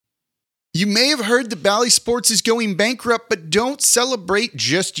You may have heard that Bally Sports is going bankrupt, but don't celebrate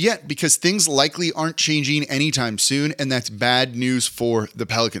just yet because things likely aren't changing anytime soon, and that's bad news for the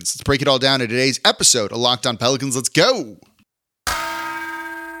Pelicans. Let's break it all down in today's episode of Locked On Pelicans. Let's go!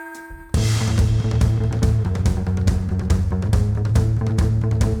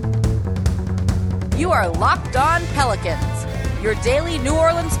 You are Locked On Pelicans, your daily New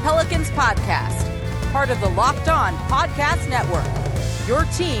Orleans Pelicans podcast, part of the Locked On Podcast Network, your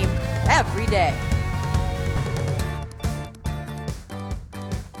team every day.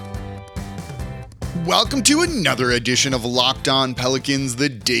 Welcome to another edition of Locked On Pelicans, the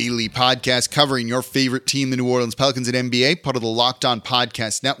daily podcast covering your favorite team, the New Orleans Pelicans at NBA, part of the Locked On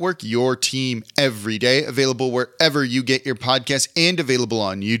Podcast Network, your team every day, available wherever you get your podcasts and available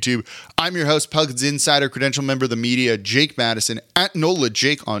on YouTube. I'm your host, Pelicans Insider, credential member of the media, Jake Madison, at NOLA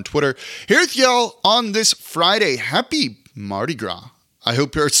Jake on Twitter. Here with y'all on this Friday. Happy Mardi Gras.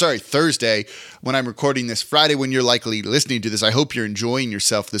 Thursday when I'm recording this, Friday when you're likely listening to this. I hope you're enjoying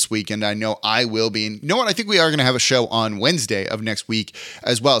yourself this weekend. I know I will be. And you know what? I think we are going to have a show on Wednesday of next week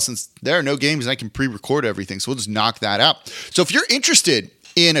as well. Since there are no games, I can pre-record everything. So we'll just knock that out. So if you're interested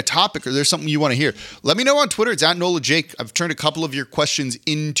in a topic or there's something you want to hear, let me know on Twitter. It's at NOLA Jake. I've turned a couple of your questions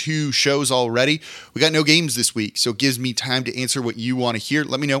into shows already. We got no games this week, so it gives me time to answer what you want to hear.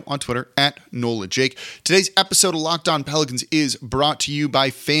 Let me know on Twitter at NOLA Jake. Today's episode of Locked On Pelicans is brought to you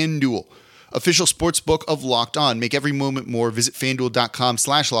by FanDuel, official sportsbook of Locked On. Make every moment more. Visit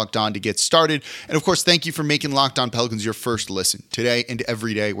FanDuel.com/LockedOn to get started. And of course, thank you for making Locked On Pelicans your first listen today and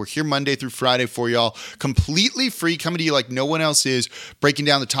every day. We're here Monday through Friday for y'all, completely free, coming to you like no one else is, breaking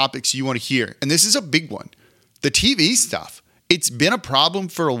down the topics you want to hear. And this is a big one. The TV stuff. It's been a problem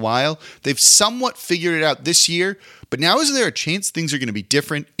for a while. They've somewhat figured it out this year, but now is there a chance things are going to be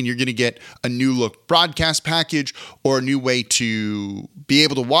different and you're going to get a new look broadcast package or a new way to be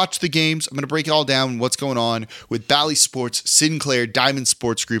able to watch the games? I'm going to break it all down, what's going on with Bally Sports, Sinclair, Diamond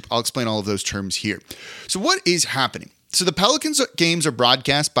Sports Group. I'll explain all of those terms here. So what is happening? So the Pelicans games are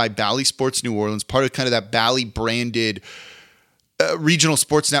broadcast by Bally Sports New Orleans, part of kind of that Bally branded regional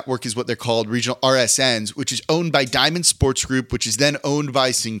sports network is what they're called, regional RSNs, which is owned by Diamond Sports Group, which is then owned by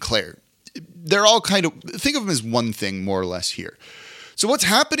Sinclair. They're all kind of, think of them as one thing more or less here. So what's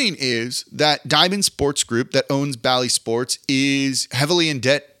happening is that Diamond Sports Group that owns Bally Sports is heavily in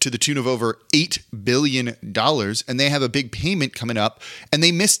debt to the tune of over $8 billion, and they have a big payment coming up, and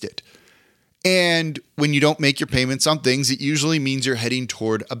they missed it. And when you don't make your payments on things, it usually means you're heading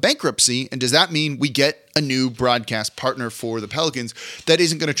toward a bankruptcy. And does that mean we get a new broadcast partner for the Pelicans that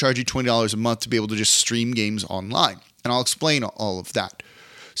isn't going to charge you $20 a month to be able to just stream games online? And I'll explain all of that.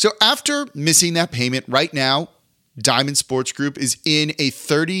 So after missing that payment, right now, Diamond Sports Group is in a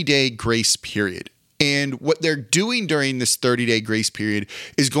 30-day grace period. And what they're doing during this 30-day grace period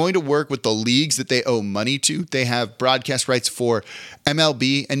is going to work with the leagues that they owe money to. They have broadcast rights for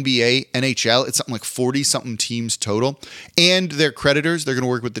MLB, NBA, NHL. It's something like 40-something teams total. And their creditors, they're going to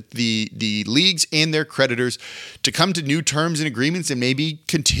work with the leagues and their creditors to come to new terms and agreements and maybe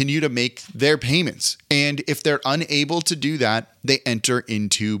continue to make their payments. And if they're unable to do that, they enter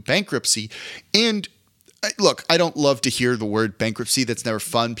into bankruptcy. And look, I don't love to hear the word bankruptcy. That's never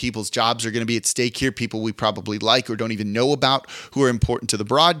fun. People's jobs are going to be at stake here. People we probably like or don't even know about who are important to the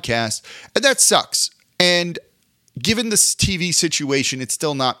broadcast. And that sucks. And given this TV situation, it's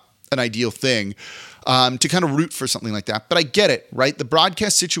still not an ideal thing to kind of root for something like that. But I get it, right? The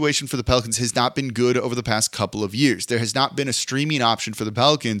broadcast situation for the Pelicans has not been good over the past couple of years. There has not been a streaming option for the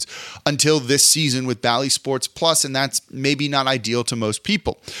Pelicans until this season with Bally Sports Plus, and that's maybe not ideal to most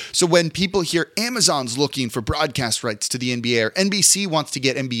people. So when people hear Amazon's looking for broadcast rights to the NBA or NBC wants to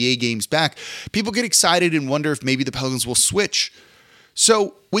get NBA games back, people get excited and wonder if maybe the Pelicans will switch.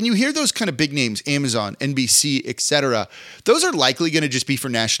 So when you hear those kind of big names, Amazon, NBC, etc., those are likely going to just be for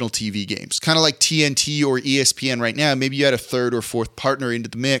national TV games, kind of like TNT or ESPN right now. Maybe you had a third or fourth partner into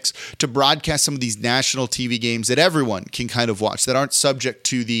the mix to broadcast some of these national TV games that everyone can kind of watch, that aren't subject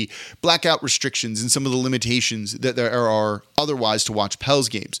to the blackout restrictions and some of the limitations that there are otherwise to watch Pels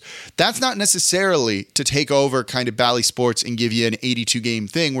games. That's not necessarily to take over kind of Bally Sports and give you an 82-game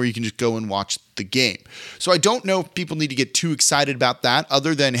thing where you can just go and watch the game. So I don't know if people need to get too excited about that,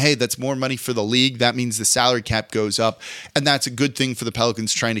 other than, hey, that's more money for the league. That means the salary cap goes up, and that's a good thing for the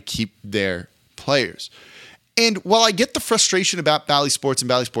Pelicans trying to keep their players. And while I get the frustration about Bally Sports and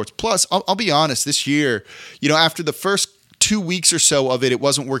Bally Sports Plus, I'll be honest, this year, after the first 2 weeks or so of it, it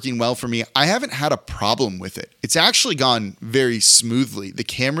wasn't working well for me. I haven't had a problem with it. It's actually gone very smoothly. The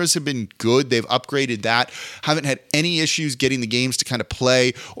cameras have been good. They've upgraded that. Haven't had any issues getting the games to kind of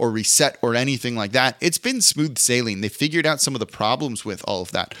play or reset or anything like that. It's been smooth sailing. They figured out some of the problems with all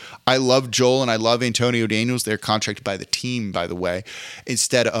of that. I love Joel and I love Antonio Daniels. They're contracted by the team, by the way,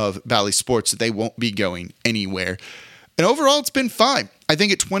 instead of Bally Sports. So they won't be going anywhere. And overall, it's been fine. I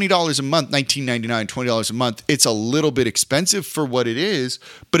think at $20 a month, $19.99, $20 a month, it's a little bit expensive for what it is,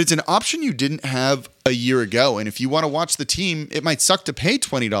 but it's an option you didn't have a year ago. And if you want to watch the team, it might suck to pay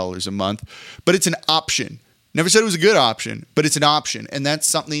 $20 a month, but it's an option. Never said it was a good option, but it's an option. And that's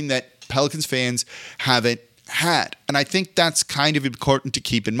something that Pelicans fans haven't had. And I think that's kind of important to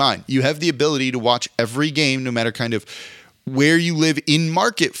keep in mind. You have the ability to watch every game, no matter kind of where you live in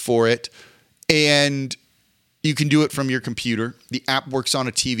market for it, and you can do it from your computer. The app works on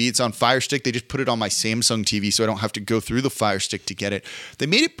a TV. It's on Fire Stick. They just put it on my Samsung TV so I don't have to go through the Fire Stick to get it. They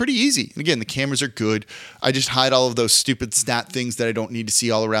made it pretty easy. And again, the cameras are good. I just hide all of those stupid stat things that I don't need to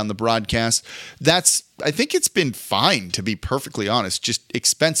see all around the broadcast. I think it's been fine, to be perfectly honest, just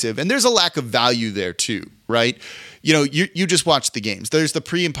expensive. And there's a lack of value there too, right? You know, you just watch the games. There's the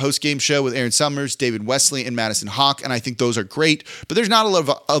pre and post game show with Aaron Summers, David Wesley, and Madison Hawk. And I think those are great, but there's not a lot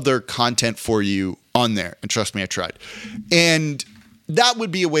of other content for you on there. And trust me, I tried. And that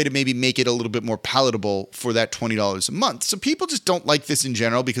would be a way to maybe make it a little bit more palatable for that $20 a month. So people just don't like this in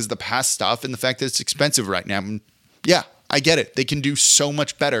general because of the past stuff and the fact that it's expensive right now. And yeah, I get it. They can do so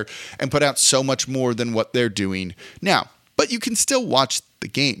much better and put out so much more than what they're doing now. But you can still watch the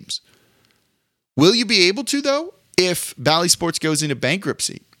games. Will you be able to, though, if Bally Sports goes into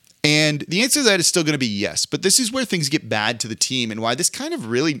bankruptcy? And the answer to that is still going to be yes. But this is where things get bad to the team and why this kind of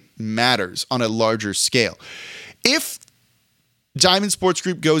really matters on a larger scale. If Diamond Sports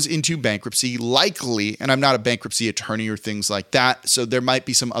Group goes into bankruptcy, likely, and I'm not a bankruptcy attorney or things like that, so there might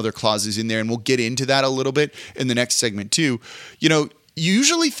be some other clauses in there, and we'll get into that a little bit in the next segment too. You know,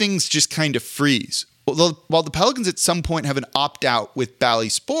 usually things just kind of freeze. While the Pelicans at some point have an opt-out with Bally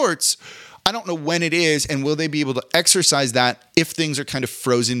Sports, I don't know when it is, and will they be able to exercise that if things are kind of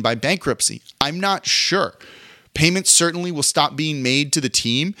frozen by bankruptcy? I'm not sure. Payments certainly will stop being made to the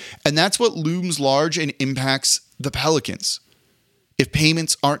team, and that's what looms large and impacts the Pelicans. If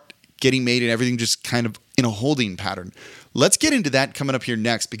payments aren't getting made and everything just kind of in a holding pattern. Let's get into that coming up here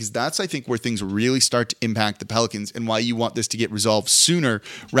next, because that's, I think, where things really start to impact the Pelicans and why you want this to get resolved sooner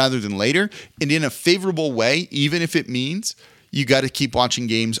rather than later and in a favorable way, even if it means you got to keep watching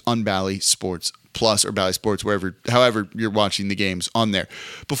games on Bally Sports Plus or Bally Sports, however you're watching the games on there.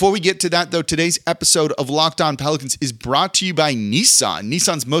 Before we get to that, though, today's episode of Locked On Pelicans is brought to you by Nissan.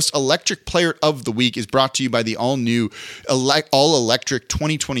 Nissan's most electric player of the week is brought to you by the all-new, all-electric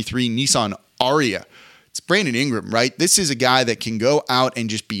 2023 Nissan Ariya. It's Brandon Ingram, right? This is a guy that can go out and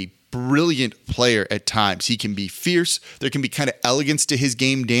just be brilliant player at times. He can be fierce. There can be kind of elegance to his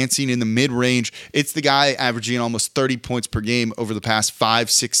game, dancing in the mid-range. It's the guy averaging almost 30 points per game over the past 5,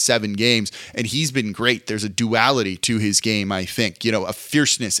 6, 7 games, and he's been great. There's a duality to his game, I think. You know, a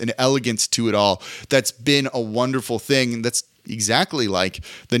fierceness and elegance to it all. That's been a wonderful thing. That's exactly like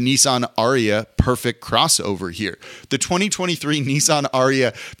the Nissan Ariya perfect crossover here. The 2023 Nissan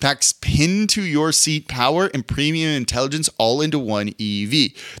Ariya packs pin-to-your-seat power and premium intelligence all into one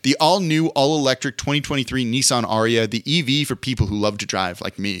EV. The all-new, all-electric 2023 Nissan Ariya, the EV for people who love to drive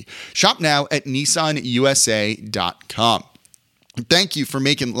like me. Shop now at nissanusa.com. Thank you for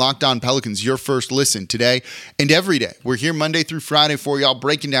making Locked On Pelicans your first listen today and every day. We're here Monday through Friday for y'all,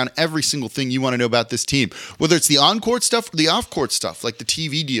 breaking down every single thing you want to know about this team, whether it's the on-court stuff or the off-court stuff, like the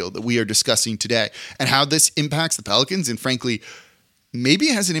TV deal that we are discussing today, and how this impacts the Pelicans, and frankly, maybe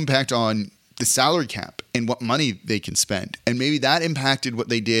it has an impact on the salary cap and what money they can spend, and maybe that impacted what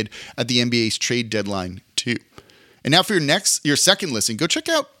they did at the NBA's trade deadline too. And now for your second listen, go check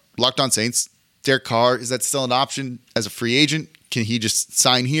out Locked On Saints. Derek Carr, is that still an option as a free agent? Can he just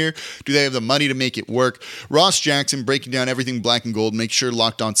sign here? Do they have the money to make it work? Ross Jackson breaking down everything black and gold. Make sure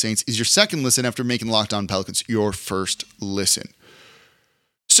Locked On Saints is your second listen after making Locked On Pelicans your first listen.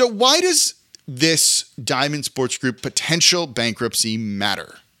 So why does this Diamond Sports Group potential bankruptcy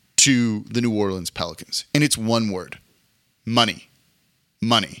matter to the New Orleans Pelicans? And it's one word: money.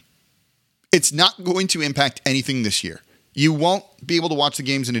 Money. It's not going to impact anything this year. You won't be able to watch the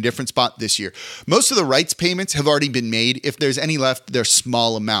games in a different spot this year. Most of the rights payments have already been made. If there's any left, they're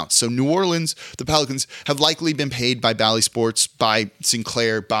small amounts. So New Orleans, the Pelicans, have likely been paid by Bally Sports, by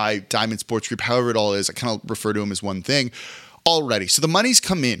Sinclair, by Diamond Sports Group, however it all is. I kind of refer to them as one thing already. So the money's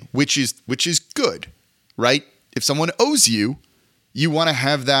come in, which is good, right? If someone owes you, you want to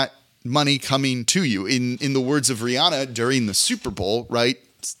have that money coming to you. In the words of Rihanna during the Super Bowl, right?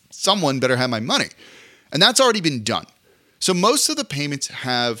 Someone better have my money. And that's already been done. So most of the payments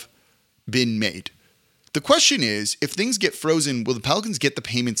have been made. The question is, if things get frozen, will the Pelicans get the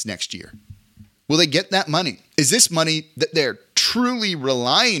payments next year? Will they get that money? Is this money that they're truly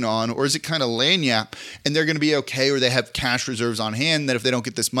relying on, or is it kind of lagniappe and they're going to be okay, or they have cash reserves on hand that if they don't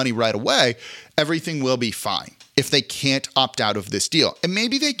get this money right away, everything will be fine if they can't opt out of this deal? And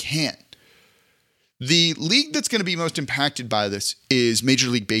maybe they can. The league that's going to be most impacted by this is Major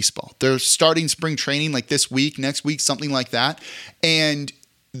League Baseball. They're starting spring training like this week, next week, something like that. And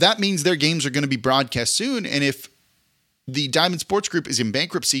that means their games are going to be broadcast soon. And if the Diamond Sports Group is in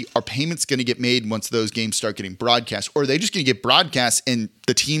bankruptcy, are payments going to get made once those games start getting broadcast? Or are they just going to get broadcast and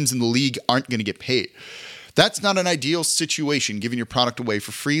the teams in the league aren't going to get paid? That's not an ideal situation, giving your product away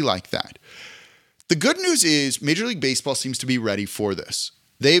for free like that. The good news is Major League Baseball seems to be ready for this.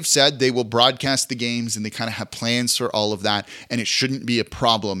 They've said they will broadcast the games and they kind of have plans for all of that, and it shouldn't be a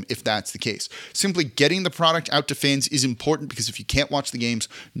problem if that's the case. Simply getting the product out to fans is important because if you can't watch the games,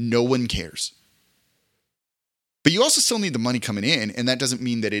 no one cares. But you also still need the money coming in, and that doesn't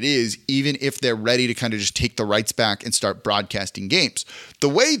mean that it is, even if they're ready to kind of just take the rights back and start broadcasting games. The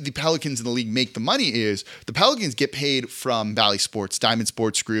way the Pelicans in the league make the money is the Pelicans get paid from Bally Sports, Diamond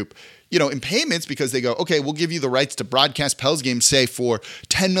Sports Group, in payments because they go, okay, we'll give you the rights to broadcast Pels games, say, for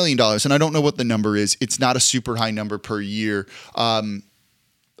 $10 million. And I don't know what the number is. It's not a super high number per year. So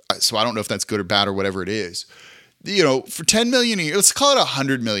I don't know if that's good or bad or whatever it is. For $10 million a year, let's call it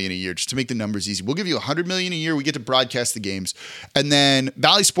 $100 million a year just to make the numbers easy. We'll give you $100 million a year. We get to broadcast the games. And then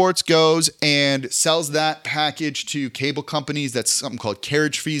Bally Sports goes and sells that package to cable companies. That's something called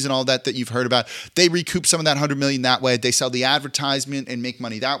carriage fees and all that you've heard about. They recoup some of that $100 million that way. They sell the advertisement and make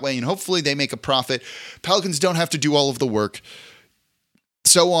money that way. And hopefully they make a profit. Pelicans don't have to do all of the work,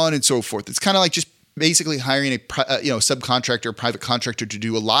 so on and so forth. It's kind of like just basically hiring a subcontractor or private contractor to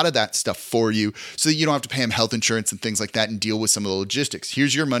do a lot of that stuff for you so that you don't have to pay them health insurance and things like that and deal with some of the logistics.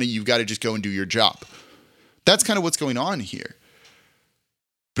 Here's your money. You've got to just go and do your job. That's kind of what's going on here.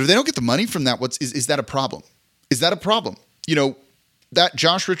 But if they don't get the money from that, is that a problem? Is that a problem? That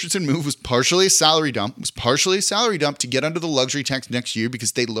Josh Richardson move was partially a salary dump, to get under the luxury tax next year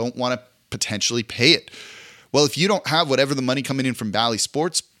because they don't want to potentially pay it. Well, if you don't have whatever the money coming in from Bally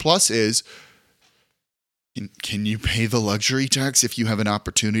Sports Plus is, can you pay the luxury tax if you have an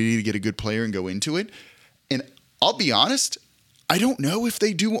opportunity to get a good player and go into it? And I'll be honest, I don't know if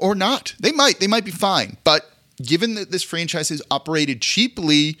they do or not. They might be fine. But given that this franchise is operated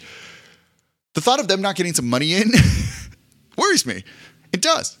cheaply, the thought of them not getting some money in worries me. It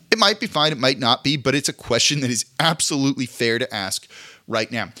does. It might be fine. It might not be, but it's a question that is absolutely fair to ask right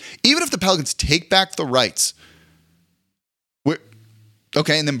now. Even if the Pelicans take back the rights,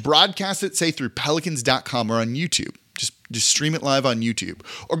 okay, and then broadcast it, say, through pelicans.com or on YouTube. Just stream it live on YouTube.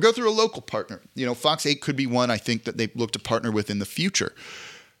 Or go through a local partner. Fox 8 could be one I think that they look to partner with in the future.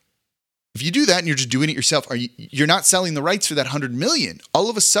 If you do that and you're just doing it yourself, you're not selling the rights for that $100 million. All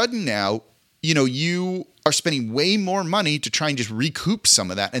of a sudden now, you are spending way more money to try and just recoup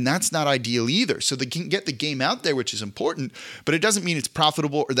some of that. And that's not ideal either. So they can get the game out there, which is important, but it doesn't mean it's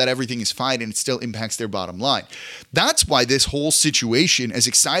profitable or that everything is fine and it still impacts their bottom line. That's why this whole situation, as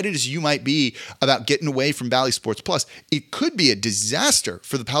excited as you might be about getting away from Bally Sports Plus, it could be a disaster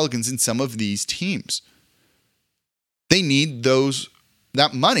for the Pelicans in some of these teams. They need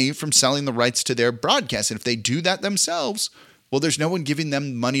that money from selling the rights to their broadcast. And if they do that themselves, well, there's no one giving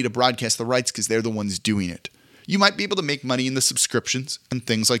them money to broadcast the rights because they're the ones doing it. You might be able to make money in the subscriptions and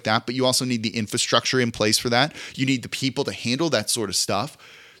things like that, but you also need the infrastructure in place for that. You need the people to handle that sort of stuff.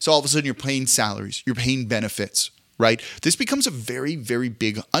 So all of a sudden you're paying salaries, you're paying benefits, right? This becomes a very, very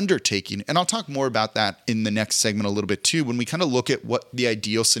big undertaking. And I'll talk more about that in the next segment a little bit too, when we kind of look at what the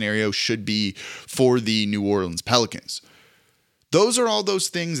ideal scenario should be for the New Orleans Pelicans. Those are all those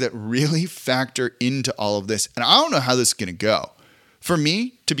things that really factor into all of this. And I don't know how this is going to go. For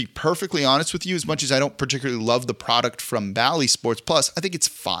me, to be perfectly honest with you, as much as I don't particularly love the product from Bally Sports Plus, I think it's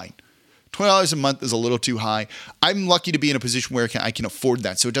fine. $20 a month is a little too high. I'm lucky to be in a position where I can afford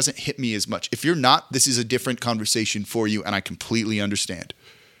that, so it doesn't hit me as much. If you're not, this is a different conversation for you, and I completely understand.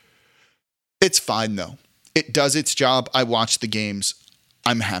 It's fine, though. It does its job. I watch the games.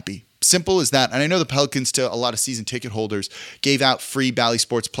 I'm happy. Simple as that. And I know the Pelicans, to a lot of season ticket holders, gave out free Bally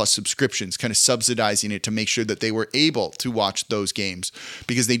Sports Plus subscriptions, kind of subsidizing it to make sure that they were able to watch those games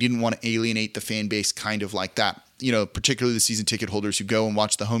because they didn't want to alienate the fan base kind of like that. particularly the season ticket holders who go and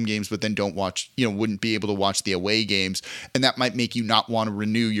watch the home games, but then don't watch, wouldn't be able to watch the away games. And that might make you not want to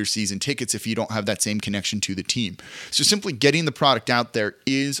renew your season tickets if you don't have that same connection to the team. So simply getting the product out there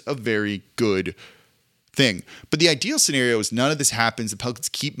is a very good thing. But the ideal scenario is none of this happens. The Pelicans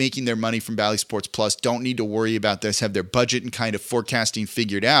keep making their money from Bally Sports Plus, don't need to worry about this, have their budget and kind of forecasting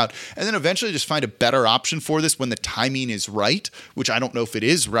figured out, and then eventually just find a better option for this when the timing is right, which I don't know if it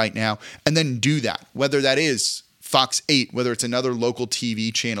is right now, and then do that. Whether that is Fox 8, whether it's another local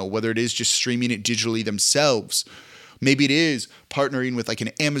TV channel, whether it is just streaming it digitally themselves. Maybe it is partnering with like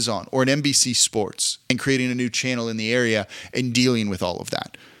an Amazon or an NBC Sports and creating a new channel in the area and dealing with all of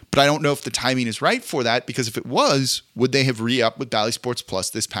that. But I don't know if the timing is right for that, because if it was, would they have re-upped with Bally Sports Plus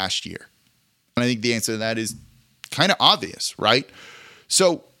this past year? And I think the answer to that is kind of obvious, right?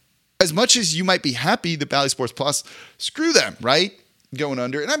 So as much as you might be happy that Bally Sports Plus, screw them, right? Going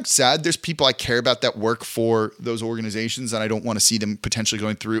under. And I'm sad. There's people I care about that work for those organizations, and I don't want to see them potentially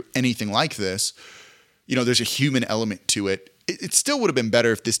going through anything like this. There's a human element to it. It still would have been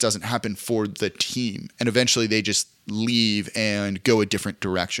better if this doesn't happen for the team and eventually they just leave and go a different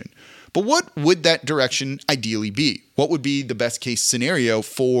direction. But what would that direction ideally be? What would be the best case scenario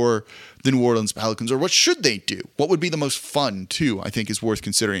for the New Orleans Pelicans, or what should they do? What would be the most fun too, I think is worth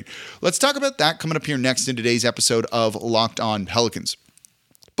considering. Let's talk about that coming up here next in today's episode of Locked On Pelicans.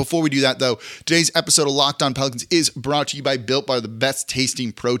 Before we do that, though, today's episode of Locked On Pelicans is brought to you by Built Bar, the best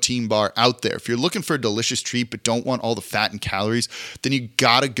tasting protein bar out there. If you're looking for a delicious treat but don't want all the fat and calories, then you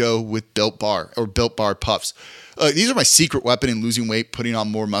gotta go with Built Bar or Built Bar Puffs. These are my secret weapon in losing weight, putting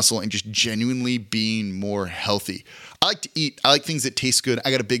on more muscle, and just genuinely being more healthy. I like to eat. I like things that taste good.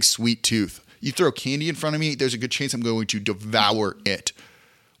 I got a big sweet tooth. You throw candy in front of me, there's a good chance I'm going to devour it.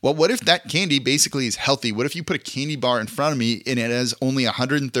 Well, what if that candy basically is healthy? What if you put a candy bar in front of me and it has only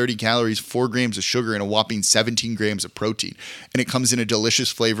 130 calories, 4 grams of sugar, and a whopping 17 grams of protein, and it comes in a delicious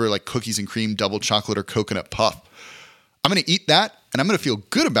flavor like cookies and cream, double chocolate, or coconut puff? I'm going to eat that, and I'm going to feel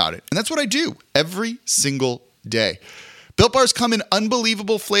good about it. And that's what I do every single day. Built Bars come in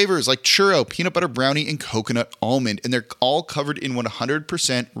unbelievable flavors like churro, peanut butter brownie, and coconut almond, and they're all covered in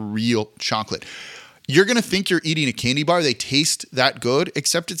 100% real chocolate. You're going to think you're eating a candy bar. They taste that good,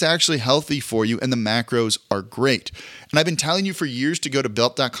 except it's actually healthy for you, and the macros are great. And I've been telling you for years to go to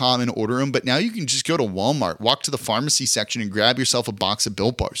Built.com and order them, but now you can just go to Walmart, walk to the pharmacy section, and grab yourself a box of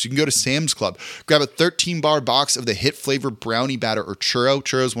Built Bars. You can go to Sam's Club, grab a 13-bar box of the hit flavor brownie batter or churro.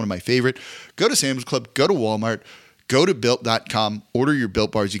 Churro is one of my favorite. Go to Sam's Club, go to Walmart, go to Built.com, order your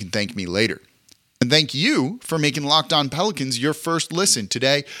Built Bars. You can thank me later. And thank you for making Locked On Pelicans your first listen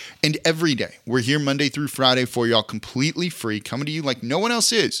today and every day. We're here Monday through Friday for y'all completely free, coming to you like no one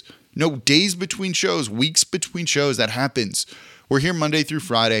else is. No days between shows, weeks between shows. That happens. We're here Monday through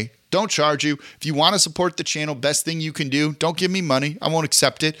Friday. Don't charge you. If you want to support the channel, best thing you can do, don't give me money. I won't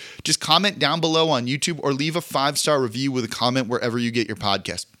accept it. Just comment down below on YouTube or leave a 5-star review with a comment wherever you get your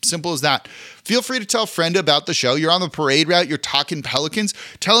podcast. Simple as that. Feel free to tell a friend about the show. You're on the parade route. You're talking Pelicans.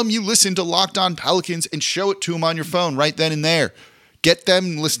 Tell them you listen to Locked On Pelicans and show it to them on your phone right then and there. Get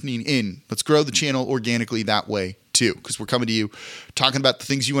them listening in. Let's grow the channel organically that way too, because we're coming to you talking about the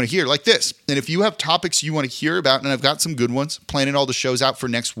things you want to hear like this. And if you have topics you want to hear about, and I've got some good ones, planning all the shows out for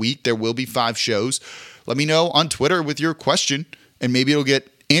next week, there will be 5 shows. Let me know on Twitter with your question, and maybe it'll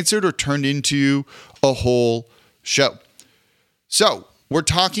get answered or turned into a whole show. So we're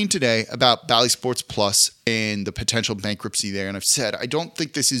talking today about Bally Sports Plus and the potential bankruptcy there. And I've said, I don't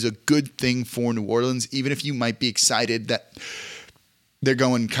think this is a good thing for New Orleans, even if you might be excited that they're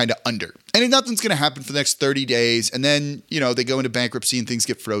going kind of under. And nothing's going to happen for the next 30 days. And then, they go into bankruptcy and things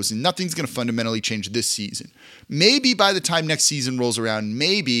get frozen. Nothing's going to fundamentally change this season. Maybe by the time next season rolls around,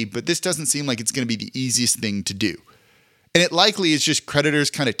 maybe, but this doesn't seem like it's going to be the easiest thing to do. And it likely is just creditors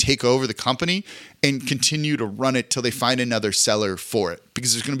kind of take over the company and continue to run it till they find another seller for it.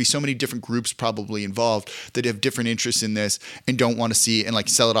 Because there's going to be so many different groups probably involved that have different interests in this and don't want to see it and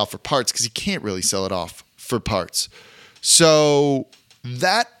sell it off for parts, because you can't really sell it off for parts. So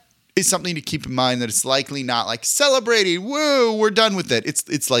that is something to keep in mind, that it's likely not celebrating, woo, we're done with it.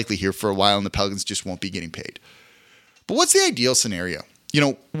 It's likely here for a while, and the Pelicans just won't be getting paid. But what's the ideal scenario?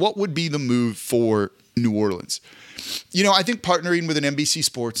 What would be the move for New Orleans? I think partnering with an NBC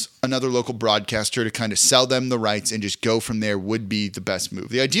Sports, another local broadcaster, to kind of sell them the rights and just go from there would be the best move.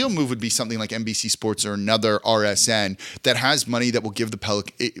 The ideal move would be something like NBC Sports or another RSN that has money that will give it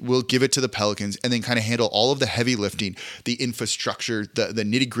to the Pelicans and then kind of handle all of the heavy lifting, the infrastructure, the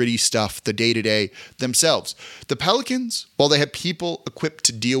nitty-gritty stuff, the day-to-day themselves. The Pelicans, while they have people equipped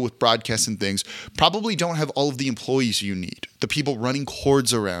to deal with broadcasts and things, probably don't have all of the employees you need. The people running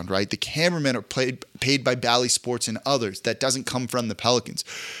cords around, right? The cameramen are paid by Bally Sports and others. That doesn't come from the Pelicans.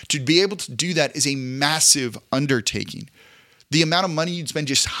 To be able to do that is a massive undertaking. The amount of money you'd spend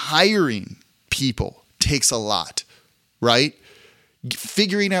just hiring people takes a lot, right?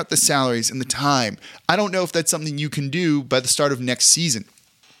 Figuring out the salaries and the time. I don't know if that's something you can do by the start of next season.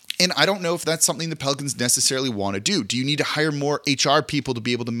 And I don't know if that's something the Pelicans necessarily want to do. Do you need to hire more HR people to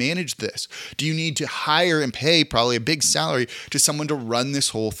be able to manage this? Do you need to hire and pay probably a big salary to someone to run this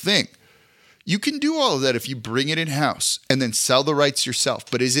whole thing? You can do all of that if you bring it in-house and then sell the rights yourself.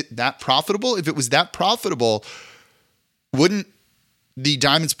 But is it that profitable? If it was that profitable, wouldn't the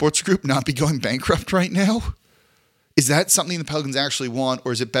Diamond Sports Group not be going bankrupt right now? Is that something the Pelicans actually want,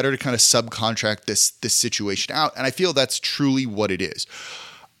 or is it better to kind of subcontract this situation out? And I feel that's truly what it is.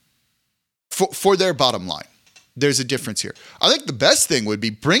 For their bottom line, there's a difference here. I think the best thing would be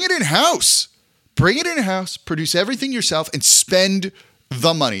bring it in-house. Bring it in-house, produce everything yourself, and spend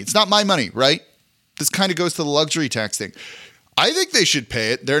the money. It's not my money, right? This kind of goes to the luxury tax thing. I think they should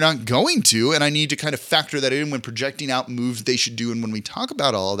pay it. They're not going to, and I need to kind of factor that in when projecting out moves they should do and when we talk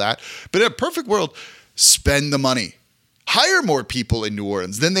about all of that. But in a perfect world, spend the money. Hire more people in New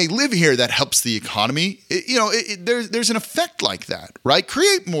Orleans. Then they live here. That helps the economy. There's an effect like that, right?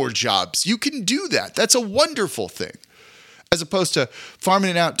 Create more jobs. You can do that. That's a wonderful thing. As opposed to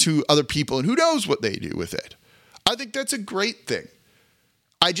farming it out to other people and who knows what they do with it. I think that's a great thing.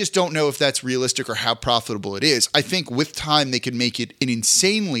 I just don't know if that's realistic or how profitable it is. I think with time they can make it an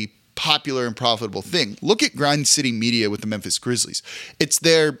insanely popular and profitable thing. Look at Grind City Media with the Memphis Grizzlies. It's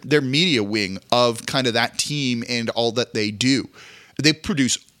their media wing of kind of that team and all that they do. They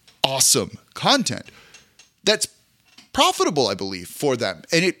produce awesome content that's profitable, I believe, for them.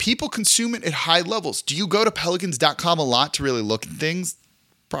 And people consume it at high levels. Do you go to Pelicans.com a lot to really look at things?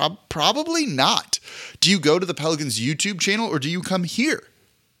 Probably not. Do you go to the Pelicans YouTube channel or do you come here?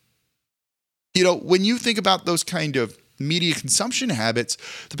 When you think about those kind of media consumption habits,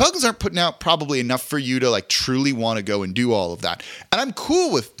 the Pelicans aren't putting out probably enough for you to like truly want to go and do all of that. And I'm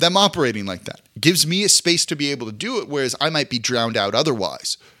cool with them operating like that. It gives me a space to be able to do it, whereas I might be drowned out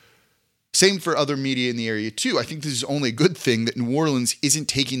otherwise. Same for other media in the area too. I think this is only a good thing that New Orleans isn't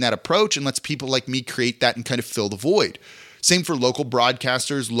taking that approach and lets people like me create that and kind of fill the void. Same for local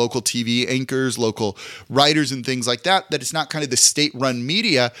broadcasters, local TV anchors, local writers and things like that, that it's not kind of the state-run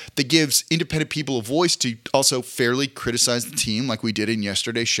media that gives independent people a voice to also fairly criticize the team like we did in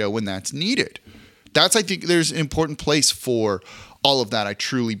yesterday's show when that's needed. I think there's an important place for all of that, I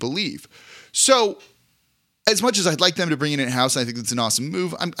truly believe. So as much as I'd like them to bring it in-house, I think it's an awesome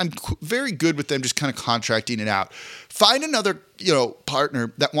move. I'm very good with them just kind of contracting it out. Find another,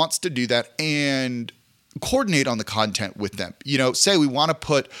 partner that wants to do that and coordinate on the content with them. Say we want to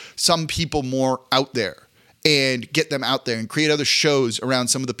put some people more out there and get them out there and create other shows around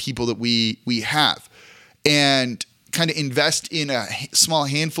some of the people that we have and kind of invest in a small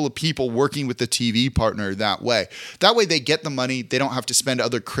handful of people working with the TV partner that way. That way they get the money. They don't have to spend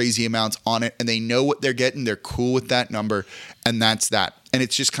other crazy amounts on it and they know what they're getting. They're cool with that number and that's that. And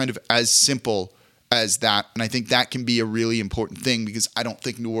it's just kind of as simple as that. And I think that can be a really important thing because I don't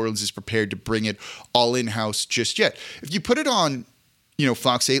think New Orleans is prepared to bring it all in-house just yet. If you put it on,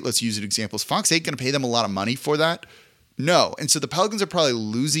 Fox 8, let's use it examples. Fox 8 going to pay them a lot of money for that? No. And so the Pelicans are probably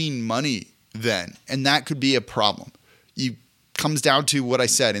losing money then. And that could be a problem. It comes down to what I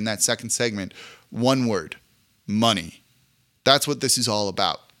said in that second segment. One word, money. That's what this is all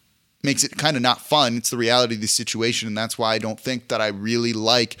about. Makes it kind of not fun. It's the reality of the situation. And that's why I don't think that I really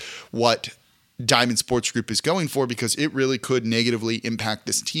like what Diamond Sports Group is going for because it really could negatively impact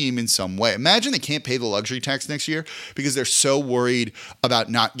this team in some way. Imagine they can't pay the luxury tax next year because they're so worried about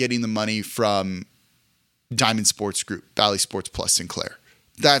not getting the money from Diamond Sports Group, Bally Sports Plus Sinclair.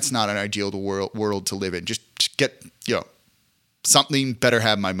 That's not an ideal world to live in. Just get, something, better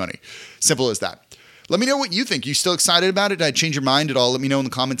have my money. Simple as that. Let me know what you think. You still excited about it? Did I change your mind at all? Let me know in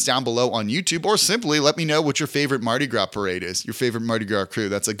the comments down below on YouTube, or simply let me know what your favorite Mardi Gras parade is, your favorite Mardi Gras crew.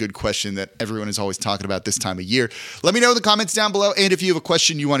 That's a good question that everyone is always talking about this time of year. Let me know in the comments down below, and if you have a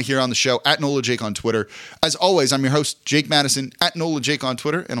question you want to hear on the show, at Nola Jake on Twitter. As always, I'm your host, Jake Madison, at Nola Jake on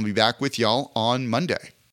Twitter, and I'll be back with y'all on Monday.